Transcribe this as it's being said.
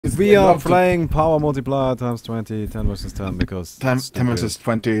We are playing power multiplier times 20, 10 versus 10 because 10 versus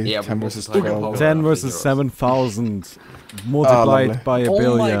 20, yeah, 10 versus 12. 10 versus 7,000 multiplied by a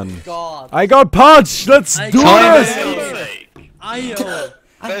billion. Oh my god. I got punched! Let's do this! I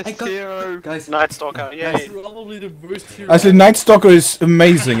got hero. Guys, Night Stalker, yay. Probably the worst hero. Actually, Night Stalker is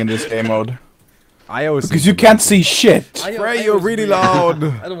amazing in this game mode. Because you can't see shit. Spray, you're really loud.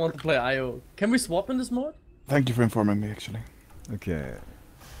 I don't want to play IO. Can we swap in this mode? Thank you for informing me, actually. Okay.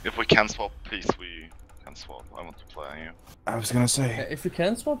 If we can swap, please, we can swap. I want to play you. I was gonna say, Yeah, if we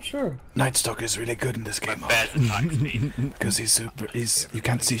can swap, sure. Night Stalker is really good in this game mode. Because you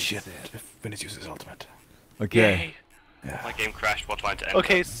can't see shit when it uses ultimate. Okay. Yeah. My game crashed. What line to end?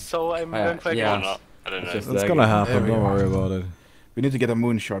 Okay, so I'm going for a yeah. game. I don't know. That's gonna happen, don't worry about it. We need to get a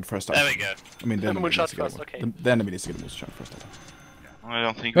moonshot first. There we go. I mean, then Moonshot first, okay. The enemy needs to get a moonshot first. I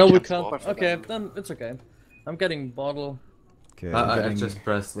don't think Well, we we can can't. swap. Okay, then it's okay. I'm getting bottle. Okay. I just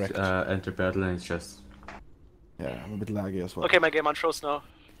pressed enter battle and it's just... Yeah, I'm a bit laggy as well. Okay, my game unfroze now.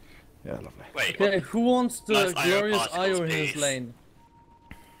 Yeah, lovely. Wait, Okay, who wants the Nice IO glorious particles, IO in his please. lane?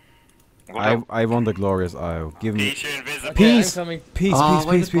 I want the glorious IO. Give me Peace, you're invisible. Okay, Peace. I'm coming. peace, Oh,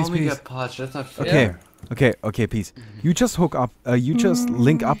 why peace, did peace, Baumi peace. get patched? That's not fair. Okay. Okay, peace. You just hook up, you just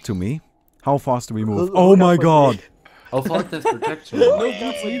link up to me. How fast do we move? Oh my god! Oh, fuck, that's protection. No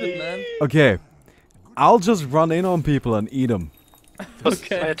boots needed, man. Okay. I'll just run in on people and eat them.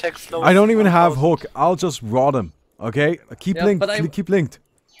 Okay. My attack slows. I don't even have hook. I'll just raw them. Okay? Keep Yeah, linked. but Keep linked.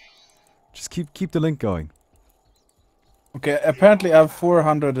 Just keep the link going. Okay, apparently I have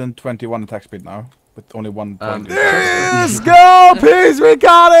 421 attack speed now, with only one point. Let's go! Peace! We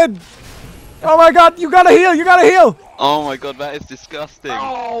got it! Oh my god, you gotta heal! You gotta heal! Oh my god, that is disgusting.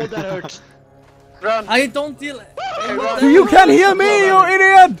 Oh, that hurt. Run. I don't deal. You can heal me, you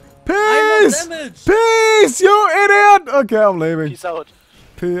idiot! I'm not Peace! damaged. Peace, you idiot! Okay, I'm leaving. Peace out.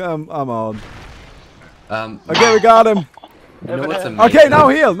 I'm out. You Okay, we got him. know what's amazing? Okay, now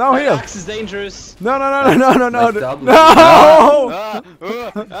heal, now heal. Axe is dangerous. No. Like double. No!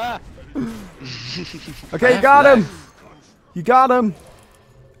 Okay, you got him. You got him.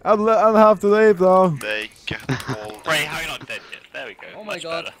 I'll have to leave though. They get all. Ray, how are you not dead yet? There we go. Oh my Much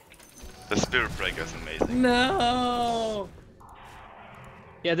god. better. The Spirit Breaker is amazing. No.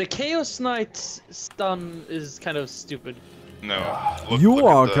 Yeah, the Chaos Knight stun is kind of stupid. No. You look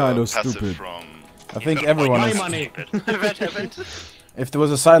are at the kind of passive stupid. From... I think everyone My is. money. What happened? If there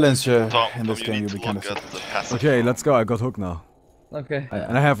was a silencer Tom, in this you game, need you'd to be kind look of at sick. the passive Okay, from- let's go. I got hook now. Okay.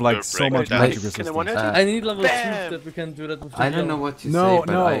 And I have like so Break much down. magic Can I one hit resistance. you? I need level 2 Bam. that we can do that with the I don't heal. know what you No, say,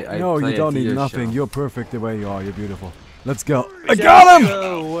 but I no, play you don't a need video nothing. show. You're perfect the way you are. You're beautiful. Let's go. I got him!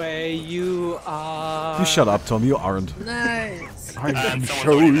 The way you are. You shut up, Tom. You aren't. Nice. I can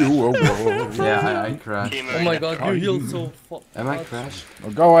show you a world. Yeah, I crashed. Chemo Oh my in the god, you healed so Am I much. crashed?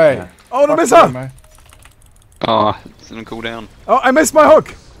 Oh, go away. Yeah. Oh, no, Fuck miss you, her! man. Oh, it's gonna cool down. Oh, I missed my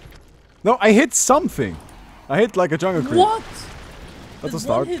hook. No, I hit something. I hit like a jungle creep. What? That's a That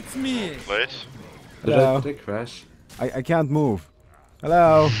start. one hits me. Wait. Hello. Did I crash? I can't move.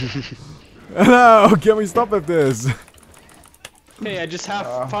 Hello. Hello. Can we stop with this? Okay, I just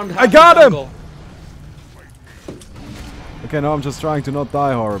found I got half the him! jungle. Okay, now I'm just trying to not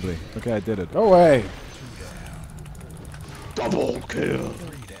die horribly. Okay, I did it. Go away.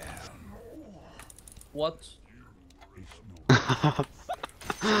 What?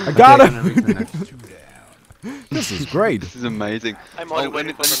 I got him! him! This is great. This is amazing. I'm Oh, only let waiting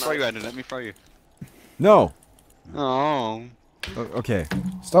me for the throw you, knife. Andrew. Let me throw you. No. Oh. Okay,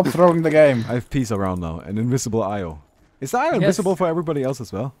 Stop throwing the game. I have peace around now. An invisible IO. Is the IO Yes. invisible for everybody else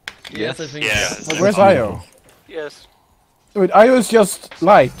as well? Yes, I think Yeah. so. Where's Io? Yes. Wait, Io is just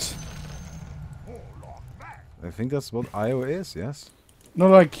light. I think that's what IO is, yes? No,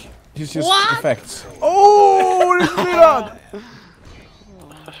 like, he's just effects. Oh, did you see that?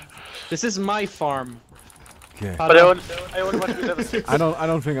 This is my farm. Okay. But I only want to be level 6. I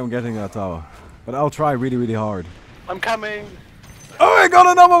don't think I'm getting that tower. But I'll try really, really hard. I'm coming. Oh, I got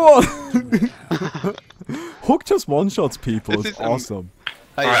another one! Hook just one-shots people. This It's is, awesome.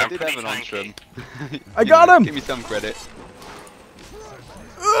 Hey, Alright, I I'm did have pretty an tanky. Onstrom. I got him! Give me some credit.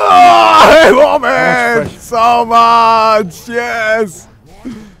 I love Much it so much! Yes!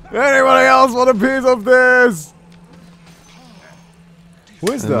 Anybody else want a piece of this?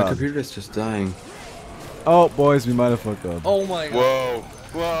 Who is My that? computer is just dying. Oh, boys, we might have fucked up. Oh my god. Whoa.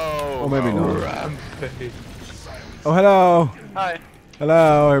 Whoa. Or maybe not. Oh, hello! Hi.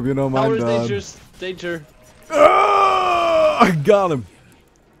 Hello, I hope you don't mind Tower is that. dangerous. Danger. I got him!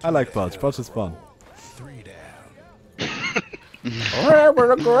 I like Pudge. Pudge is fun.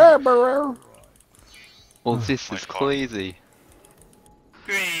 Oh, this is Nice call. crazy.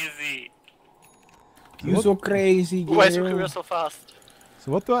 Crazy. You're so crazy, Why is your girl. career so fast?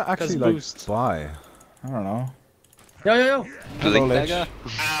 So what do I actually like boost. buy? I don't know. Yo, yo, yo. Blink Lich. dagger.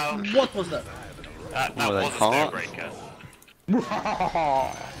 Ow. What was that? That Oh, was like a heart? Snowbreaker.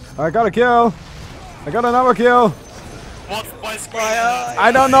 I got a kill. I got another kill. Why is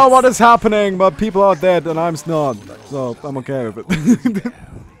I don't know what is happening, but people are dead and I'm not. So I'm okay with it.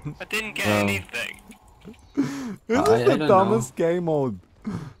 I didn't get anything. This I is the don't dumbest game mode.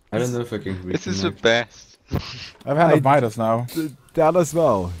 I don't know if I can reconnect. This is the best. I've had of Midas now. That as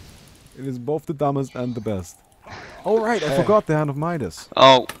well. It is both the dumbest and the best. Oh right, I forgot the Hand of Midas.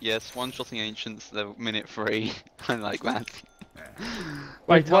 Oh, yes, one-shotting Ancients, the minute 3. I like that.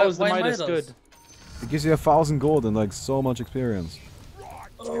 Wait, how is the why Midas Midas? good? It gives you 1,000 gold and like so much experience.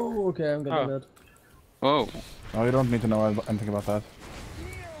 Oh, okay, I'm gonna do that. Whoa. Oh, you don't need to know anything about that.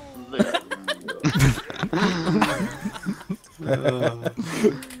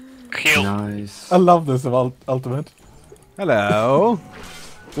 Kill. Nice. I love this about Ultimate. Hello.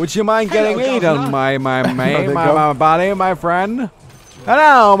 Would you mind getting eaten, my buddy, my friend?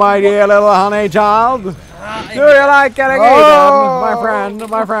 Hello, my dear little honey child. Do you like getting eaten,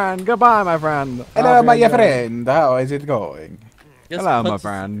 my friend? Goodbye, my friend. Hello, my friend. How is it going? Yes, Hello, my but-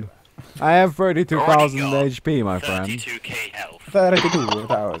 friend. I have 32,000 HP, my friend. 32k health.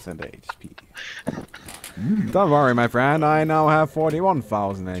 32,000 HP. Don't worry, my friend. I now have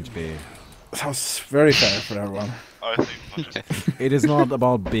 41,000 HP. Sounds very fair for everyone. I think not just It is not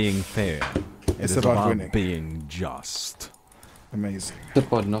about being fair. It It's is about winning. being just. Amazing. It's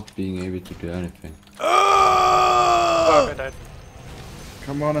about not being able to do anything. Oh, I died.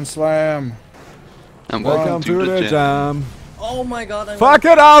 Come on and slam. And Welcome to the jam. Oh my god, I'm Fuck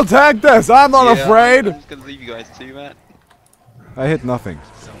it, I'll take this. I'm not afraid. I'm just gonna leave you guys to that. I hit nothing.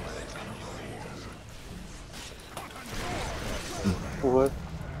 What?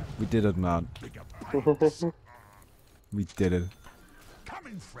 We did it, man. We did it.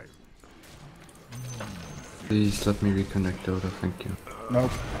 Please let me reconnect Dota, thank you.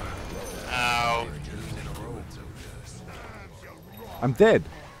 Nope. Ow. I'm dead.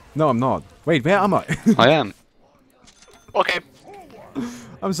 No, I'm not. Wait, where am I? I am. Okay.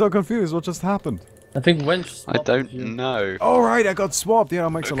 I'm so confused. What just happened? I think Wench. I don't know. Oh, right, I got swapped. Yeah, that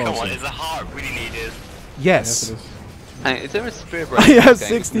makes a lot Come of on, sense. is a heart really needed? Yes. Yes, it is. Hey, is there a spirit I break in have this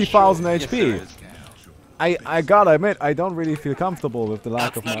game? 60,000 Yes, HP. there is. I gotta admit, I don't really feel comfortable with the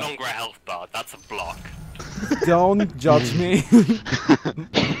lack That's of no my... longer a health bar, that's a block. Don't judge me.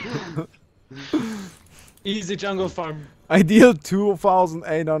 Easy jungle farm. I deal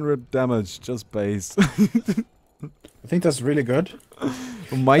 2,800 damage, just base. I think that's really good.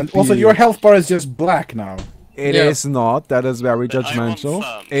 Might And also, be- your health bar is just black now. It Yeah. is not. That is very But I want judgmental.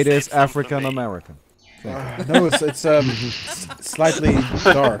 some. It Save is some for African me. American. No, it's slightly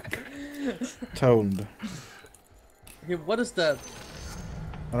dark toned. Okay, what is that?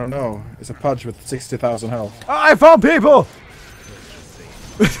 I don't know. It's a pudge with 60,000 health. Oh, I found people!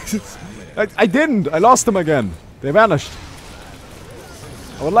 I didn't. I lost them again. They vanished.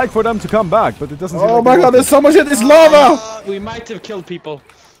 I would like for them to come back, but it doesn't seem Oh like my they god, will. there's so much shit! It's lava! We might have killed people.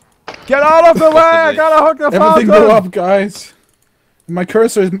 Get out of the way! I Possibly. gotta hook the Everything fountain! blew up, guys. My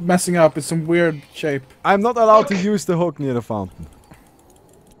cursor is messing up. It's some weird shape. I'm not allowed to use the hook near the fountain.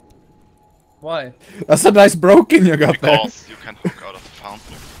 Why? That's a nice broken you got there. Because you can hook out of the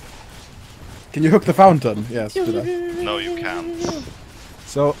fountain. Can you hook the fountain? Yes, do that. No, you can't.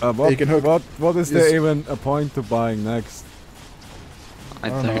 So, You can hook- what is Yes. there even a point to buying next? I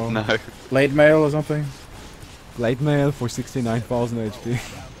don't don't know. Blade mail or something? Blade mail for 69,000 HP.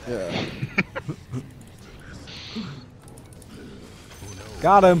 Yeah.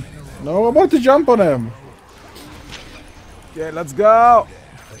 Got him! No, I'm about to jump on him. Okay, let's go!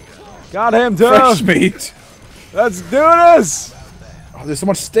 Got him too! Fresh meat. Let's do this! Oh, there's so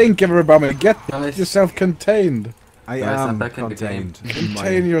much stink everywhere. Me. Get Guys. yourself contained. I Guys, I'm am back in the game. contained. in my-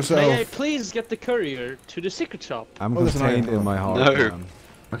 Contain May I yourself. please get the courier to the secret shop? I'm Oh, there's an contained item. in my heart. No. Man.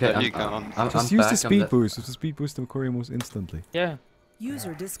 Okay, No, you I'm can't. Just I'm use back, the speed I'm boost. With the speed boost, the courier moves instantly. Yeah.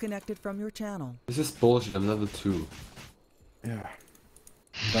 User disconnected from your channel. This is bullshit, I'm level 2. Yeah.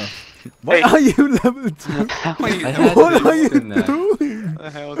 What are you level 2? How are you I had What to are you disconnect. doing? the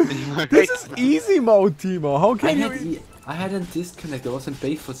hell, Timo? This is easy mode, Timo. How can you... I had a disconnect, I was in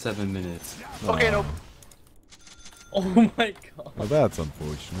base for 7 minutes. Okay, no. Oh my god. Well, that's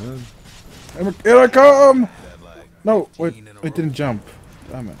unfortunate. Here I come! No, wait, it didn't jump.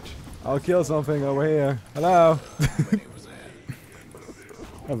 Damn it. I'll kill something over here. Hello.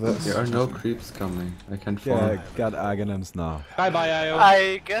 Have this. There are no creeps coming. I can Yeah, farm. got Aghanims now. Bye bye, Io.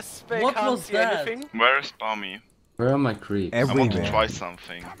 I guess they What can't was see that? anything. Where is Baumi? Where are my creeps? I want to Everywhere. try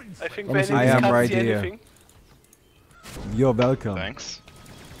something. I think Let me see. Benny I am can't right see here. anything. You're welcome. Thanks.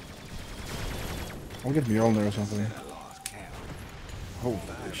 I'll get Mjolnir or something. Holy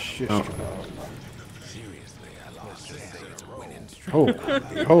shit. Oh.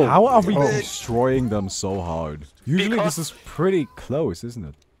 Oh. How are we Oh. destroying them so hard? Usually Because- this is pretty close, isn't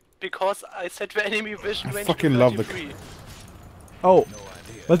it? Because I set the enemy vision I range fucking to love the- 33. Oh,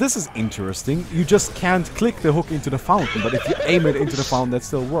 well this is interesting. You just can't click the hook into the fountain, but if you aim it into the fountain, that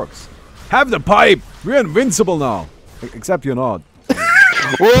still works. Have the pipe! We're invincible now! Except you're not.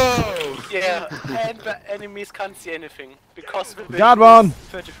 Whoa! Yeah, and the enemies can't see anything. Because the Got vision one. is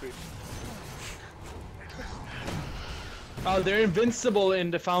 33. Oh, they're invincible in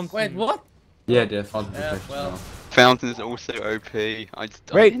the fountain. Wait, what? Yeah, they're fountain Yeah, protection well. now. Fountain is also OP. I just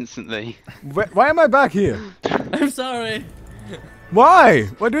died Wait. instantly. Why am I back here? I'm sorry. Why?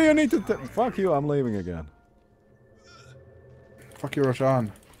 Why do you need to fuck you, I'm leaving again. Fuck you,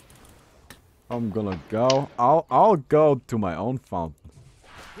 Roshan. I'm gonna go. I'll go to my own fountain.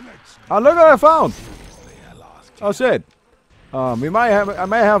 Oh, look what I found! Oh shit. I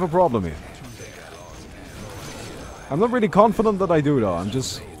may have a problem here. I'm not really confident that I do though. I'm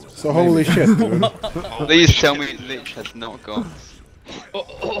just. So holy shit, dude. Please tell me Lich has not got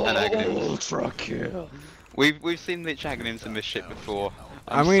an Aghanim. Fuck you. We've seen Lich Aghanims in this shit before.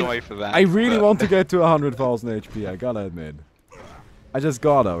 I I'm mean, sorry for that. I really but- want to get to 100,000 HP. I gotta admit. I just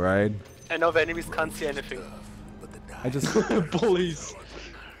gotta, right? I know the enemies can't see anything. I just. Bullies.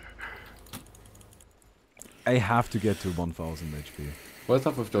 I have to get to 1,000 HP. What's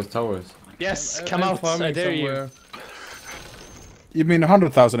up with those towers? Yes, I- come I'm out. farming I dare somewhere. You mean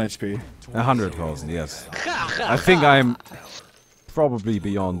 100,000 HP? 100,000, yes. I think I'm probably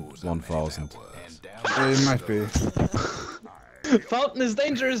beyond 1,000. It might be. you. Fountain is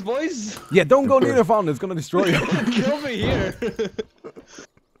dangerous, boys. Yeah, don't go near the fountain. It's gonna destroy you. Kill me here.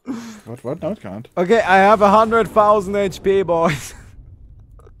 What? No, it can't. Okay, I have 100,000 HP, boys.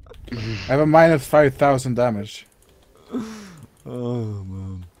 I have a minus 5,000 damage. Oh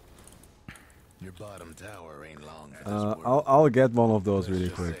man. Your bottom tower ain't long. I'll get one of those really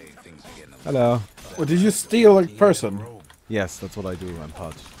quick. Hello. What, did you steal a person? Yes, that's what I do. I'm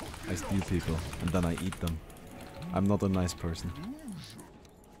Pudge. I steal people and then I eat them. I'm not a nice person.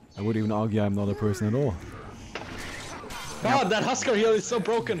 I would even argue I'm not a person at all. God, that Husker heal is so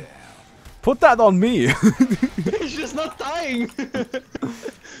broken. Put that on me. He's just not dying.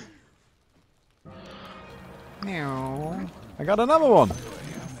 I got another one.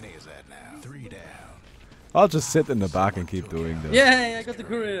 I'll just sit in the back and keep doing this. Yay, I got the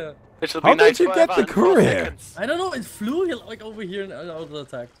courier. Which will How be nice did you get forever the in 4 courier? seconds. I don't know, it flew here, like over here and auto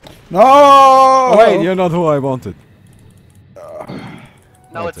attacked. No! Oh, wait, you're not who I wanted.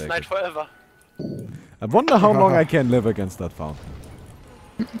 Now I'll it's take night it. forever. I wonder how long I can live against that fountain.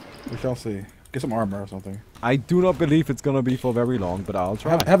 We shall see. Get some armor or something. I do not believe it's gonna be for very long, but I'll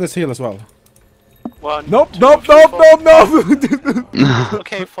try. Have this heal as well. 1, Nope, 2, nope, 3, nope, 4. nope, nope!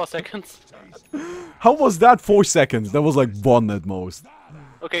 Okay, 4 seconds. How was that 4 seconds? That was like 1 at most.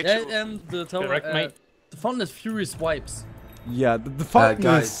 Okay, Yeah, 2. and the tower, Correct, mate. the fountain is furious wipes. Yeah, the fountain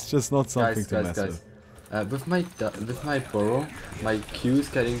guys, is just not something to mess with. With my burrow, my Q is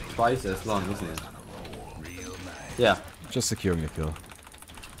getting twice as long, isn't it? Yeah. Just securing a kill.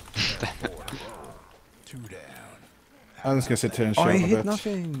 I'm just gonna sit here and Oh, chill I a hit bit.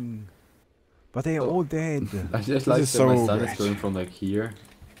 nothing. But they are all dead. I just like that is so my sun great. is going from like here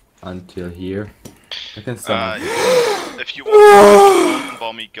until here. I can summon. If you want to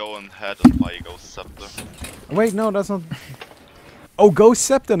Baumi, go ahead and buy a Ghost Scepter. Wait, no, that's not. Oh, go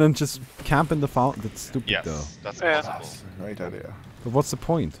Septon and just camp in the fountain. That's stupid Yes, though. that's Yeah. possible. Great idea. But what's the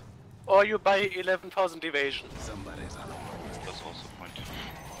point? Or you buy 11,000 evasion. That's also a point.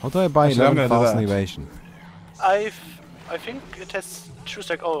 How do I buy Actually, I'm gonna do 11,000 that. evasion? I think it has true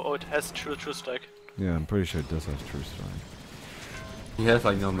strike. Oh, it has true strike. Yeah, I'm pretty sure it does have true strike. He has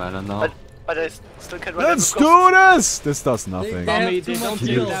like no mana now. But I still can run. Let's out of do ghosts. this! This does nothing. They have Baumi, too they much don't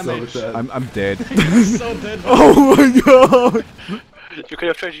heal. deal damage. I'm dead. So dead. Oh my god! You could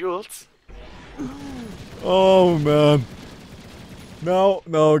have tried Jules. Oh man.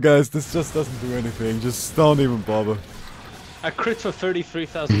 No, guys, this just doesn't do anything. Just don't even bother. I crit for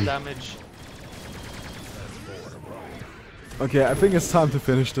 33,000 damage. Okay, I think it's time to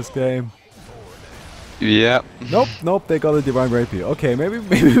finish this game. Yeah. Nope, they got a divine rapier. Okay, maybe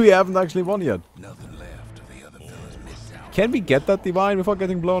we haven't actually won yet. Can we get that divine without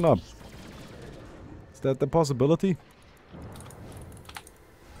getting blown up? Is that the possibility?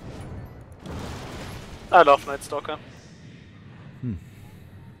 I love Night Stalker.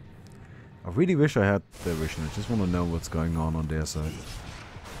 I really wish I had their vision. I just want to know what's going on their side.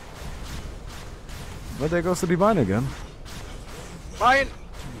 But there goes the Divine again. Mine!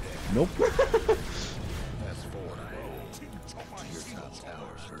 Nope.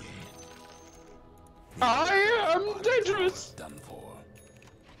 I am dangerous.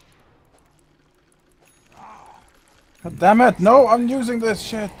 God damn it! No, I'm using this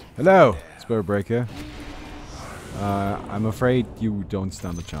shit. Hello, Spirit Breaker. I'm afraid you don't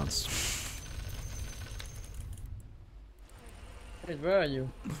stand a chance. Wait, where are you?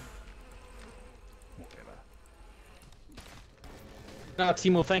 Nah,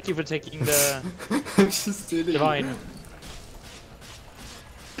 Timo, thank you for taking the Divine.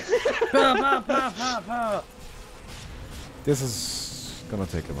 This is gonna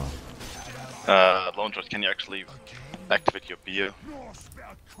take a while. Lone Trot, can you actually activate your beer?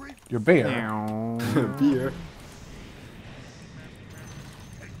 Your beer. Beer.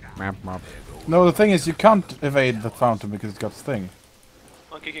 Map, map. No, the thing is, you can't evade the fountain because it's got Sting.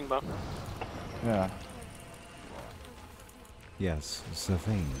 On kicking bar. Yeah. Yes, it's a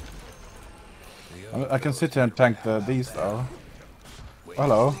thing. I can sit here and tank these though.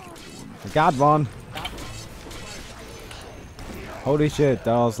 Hello. I got one. Holy shit,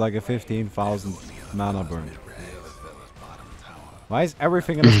 that was like a 15,000 mana burn. Why is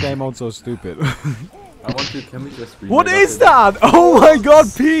everything in this game mode so stupid? Can we just What is that? Oh my god,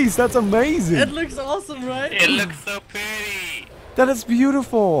 peace! That's amazing! It looks awesome, right? It looks so pretty. That is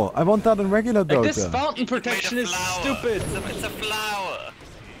beautiful! I want that in regular Dota. Like, this fountain protection is stupid. It's a flower.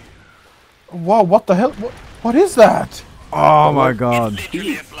 Wow, what the hell? What is that? Oh my god. It's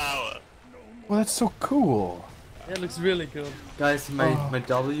literally a flower. Well, that's so cool. Yeah, it looks really cool. Guys, my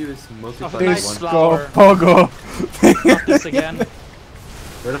W is multiplied by nice 1. flower. Pogo. Not this again.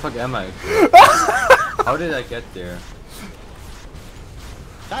 Where the fuck am I? How did I get there?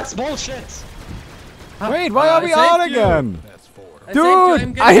 That's bullshit. Wait, why are we saved on you. again? I saved you, I'm Dude, I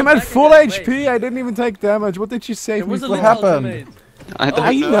am getting at back full again. HP. Wait. I didn't even take damage. What did she save It me was a for? little happened? ultimate.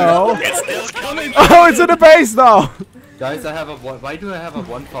 I know. It's still coming. Oh, it's in the base now. Guys, I have a why do I have a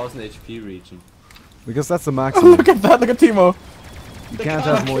 1000 HP region? Because that's the maximum. Look at that, look at Timo. You can't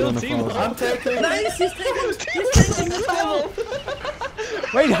have more than a Team. 1,000. I'm taking Nice, he's taking the level.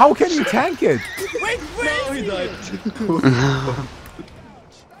 Wait, how can you tank it? No, he died.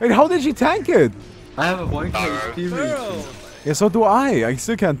 Wait, how did you tank it? I have a 1k HP Bro. region. Yeah, so do I. I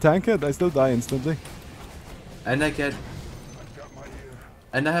still can't tank it. I still die instantly. And I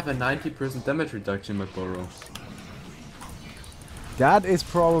have a 90% damage reduction with Burrow. That is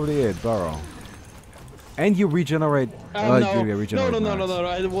probably it, Burrow. And you regenerate. No. You regenerate No, max.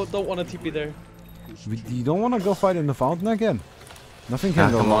 I don't want to TP there. You don't want to go fight in the fountain again? Nothing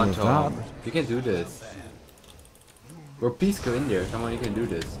can go Come wrong on, with Tom. that. You can do this. Or please go in there. Come on, you can do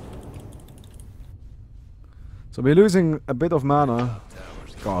this. So we're losing a bit of mana.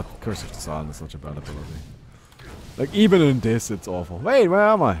 God, Curse of the Sun is such a bad ability. Like, even in this, it's awful. Wait, where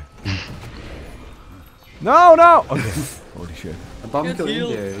am I? No! Okay. Holy shit. Above Good go in heal.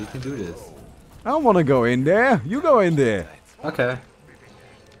 there. You can do this. I don't want to go in there. You go in there. Okay.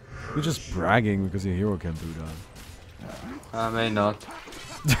 You're just bragging because your hero can do that. I may not.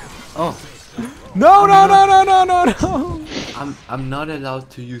 Oh, No! I'm not allowed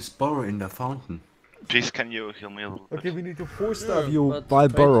to use Burrow in the fountain. Please, can you heal me a little bit? Okay, we need to force Sure, stab you but by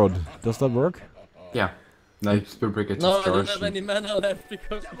wait. burrowed. Does that work? Yeah. Like Spirit Breaker No, I just don't charged have you. any mana left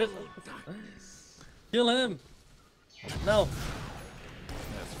because... Kill him! No!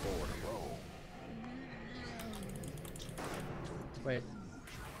 Wait.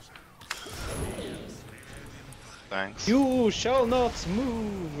 Thanks. You shall not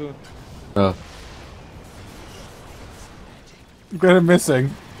move. Oh. Got him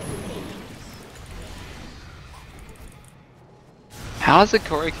missing. How does the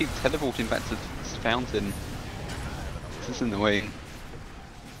Koro keep teleporting back to this fountain? This is annoying.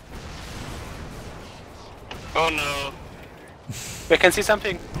 Oh no. We can see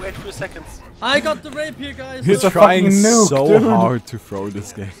something. Wait 2 seconds. I got the rapier, guys! He's It's a trying fucking nuke, so dude. hard to throw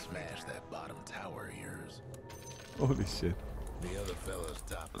this game. Holy shit.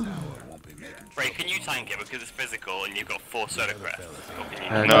 Ray, can you tank it because it's physical and you've got 4 soda crests?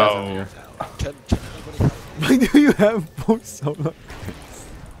 Guys, No. I'm here. Why do you have both solo?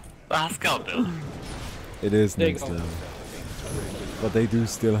 That's got build. It is There you next go. level. But they do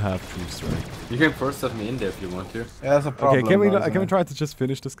still have True Strike. You can force sub me in there if you want to. Yeah, that's a problem. Okay, though, can we try to just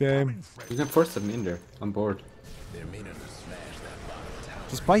finish this game? You can force sub me in there. I'm bored.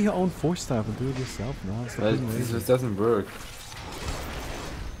 Just buy your own force staff and do it yourself now. Stop But being this lazy. just doesn't work.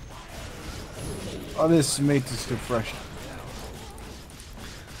 Oh, this meat is too fresh.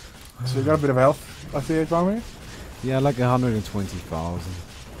 So you got a bit of health, I see it, Baumi? Yeah, like 120,000.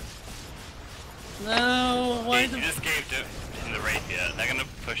 No, why You the... just gave the rapier. They're gonna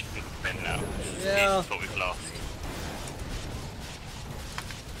push the win now. Yeah. That's what we've lost.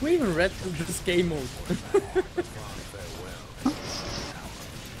 We even read through this game mode.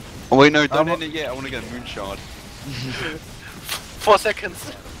 Oh wait, no, don't end it yet. I want to get a moon shard. 4 seconds.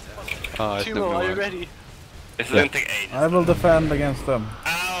 It's Timo, not gonna are you work. ready? This is gonna take ages. I will defend against them.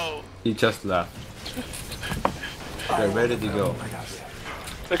 Ow! He just left. They're ready to go.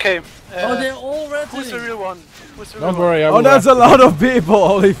 Okay. Oh, they're all ready. Who's the real one? Who's the real Don't one? worry, I Oh, will. that's a lot of people.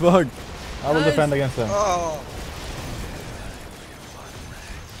 Holy fuck. I will Nice. defend against them.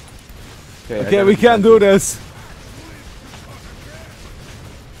 Okay, we can do this.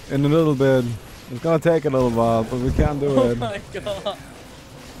 In a little bit. It's gonna take a little while, but we can do Oh it. my god.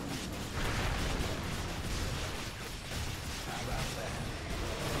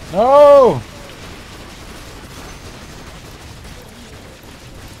 No!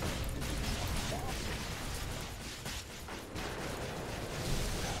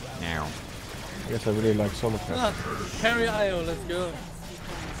 Now. I guess I really like solo cat. Ah, carry IO, let's go.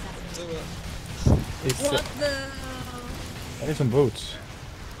 It's, What the? I need some boots.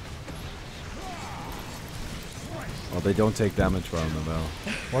 Well, they don't take damage from them though.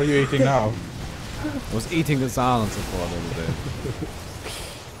 What are you eating now? I was eating the silencer for a little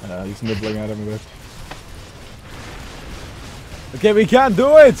bit. He's nibbling at him a bit. Okay, we can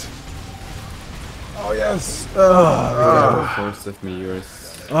do it! Oh yes! First of me,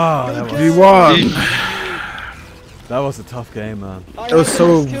 yours. We won! That was a tough game, man. It was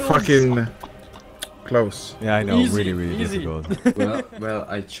so fucking close. Yeah, I know, Easy, really, really easy. difficult. Well,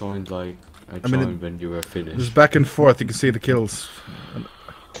 I joined mean, when you were It was finished. back and forth, you can see the kills.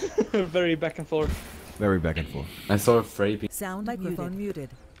 Very back and forth. Very back and forth. I saw Frey. Sound microphone muted.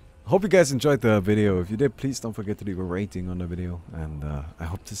 Hope you guys enjoyed the video. If you did, please don't forget to leave a rating on the video. And I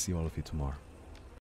hope to see all of you tomorrow.